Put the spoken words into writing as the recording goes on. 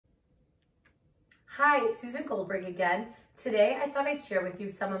Hi, it's Susan Goldberg again. Today I thought I'd share with you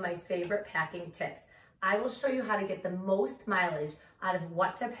some of my favorite packing tips. I will show you how to get the most mileage out of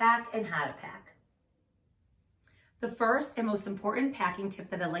what to pack and how to pack. The first and most important packing tip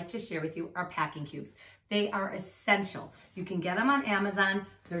that I'd like to share with you are packing cubes. They are essential. You can get them on Amazon.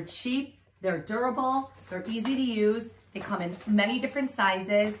 They're cheap, they're durable, they're easy to use. They come in many different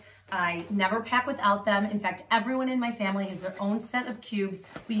sizes. I never pack without them. In fact, everyone in my family has their own set of cubes.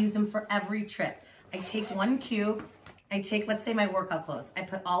 We use them for every trip. I take one cube, I take, let's say, my workout clothes. I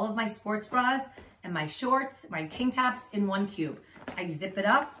put all of my sports bras and my shorts, my tank tops in one cube. I zip it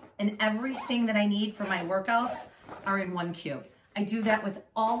up and everything that I need for my workouts are in one cube. I do that with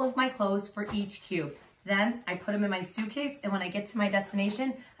all of my clothes for each cube. Then I put them in my suitcase, and when I get to my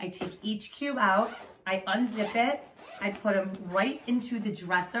destination, I take each cube out, I unzip it, I put them right into the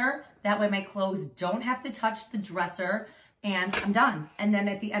dresser. That way my clothes don't have to touch the dresser, and I'm done. And then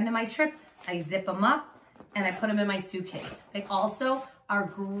at the end of my trip, I zip them up and I put them in my suitcase. They also are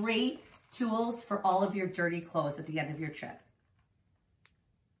great tools for all of your dirty clothes at the end of your trip.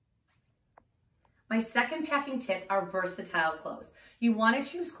 My second packing tip are versatile clothes. You want to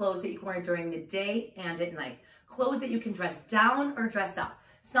choose clothes that you can wear during the day and at night. Clothes that you can dress down or dress up.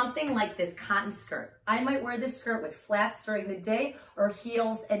 Something like this cotton skirt. I might wear this skirt with flats during the day or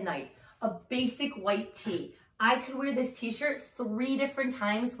heels at night. A basic white tee. I could wear this t-shirt 3 different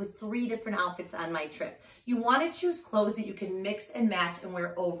times with 3 different outfits on my trip. You want to choose clothes that you can mix and match and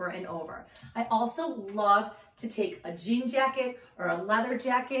wear over and over. I also love to take a jean jacket or a leather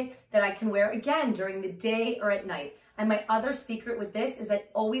jacket that I can wear again during the day or at night. And my other secret with this is I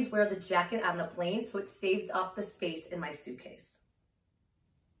always wear the jacket on the plane so it saves up the space in my suitcase.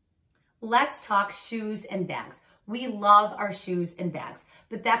 Let's talk shoes and bags. We love our shoes and bags,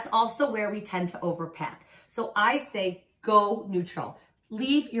 but that's also where we tend to overpack. So I say go neutral.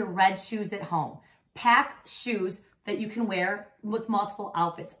 Leave your red shoes at home. Pack shoes that you can wear with multiple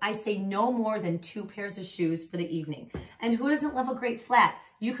outfits. I say no more than 2 pairs of shoes for the evening. And who doesn't love a great flat?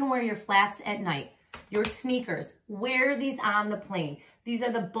 You can wear your flats at night. Your sneakers, wear these on the plane. These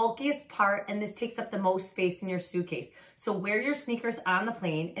are the bulkiest part, and this takes up the most space in your suitcase. So wear your sneakers on the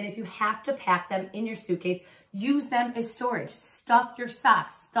plane, and if you have to pack them in your suitcase, use them as storage. Stuff your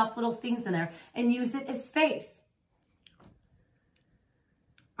socks, stuff little things in there, and use it as space.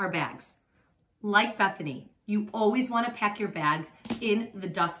 Our bags. Like Bethany, you always want to pack your bag in the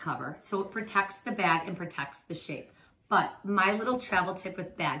dust cover so it protects the bag and protects the shape. But my little travel tip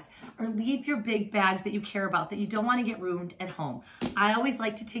with bags are leave your big bags that you care about, that you don't want to get ruined at home. I always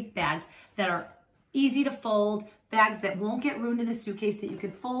like to take bags that are easy to fold, bags that won't get ruined in the suitcase, that you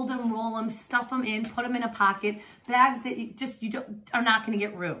can fold them, roll them, stuff them in, put them in a pocket, bags that are not going to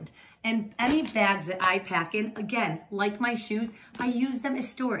get ruined. And any bags that I pack in, again, like my shoes, I use them as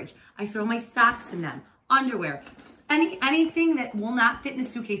storage. I throw my socks in them, underwear, anything that will not fit in a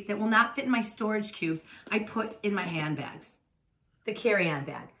suitcase, that will not fit in my storage cubes, I put in my handbags. The carry-on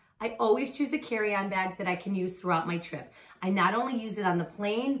bag. I always choose a carry-on bag that I can use throughout my trip. I not only use it on the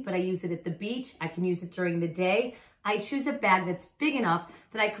plane, but I use it at the beach. I can use it during the day. I choose a bag that's big enough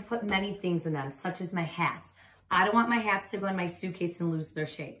that I could put many things in them, such as my hats. I don't want my hats to go in my suitcase and lose their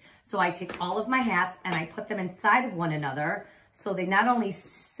shape. So I take all of my hats and I put them inside of one another, so they not only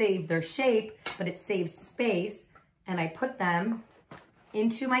save their shape, but it saves space. And I put them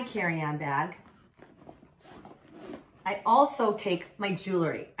into my carry-on bag. I also take my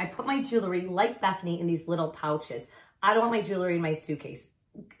jewelry. I put my jewelry, like Bethany, in these little pouches. I don't want my jewelry in my suitcase.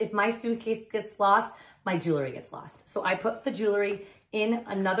 If my suitcase gets lost, my jewelry gets lost. So I put the jewelry in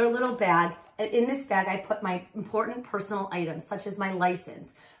another little bag. And in this bag, I put my important personal items, such as my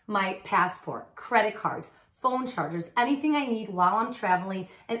license, my passport, credit cards, phone chargers, anything I need while I'm traveling,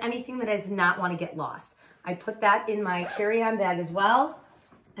 and anything that I do not want to get lost. I put that in my carry-on bag as well.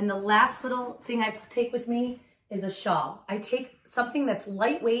 And the last little thing I take with me is a shawl. I take something that's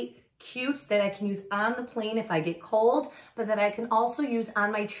lightweight, cute, that I can use on the plane if I get cold, but that I can also use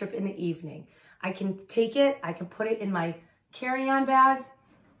on my trip in the evening. I can take it, I can put it in my carry-on bag,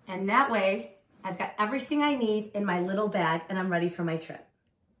 and that way I've got everything I need in my little bag and I'm ready for my trip.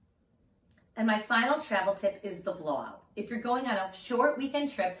 And my final travel tip is the blowout. If you're going on a short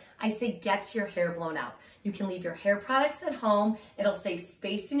weekend trip, I say get your hair blown out. You can leave your hair products at home. It'll save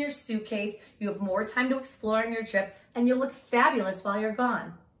space in your suitcase. You have more time to explore on your trip, and you'll look fabulous while you're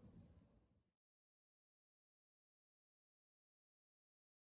gone.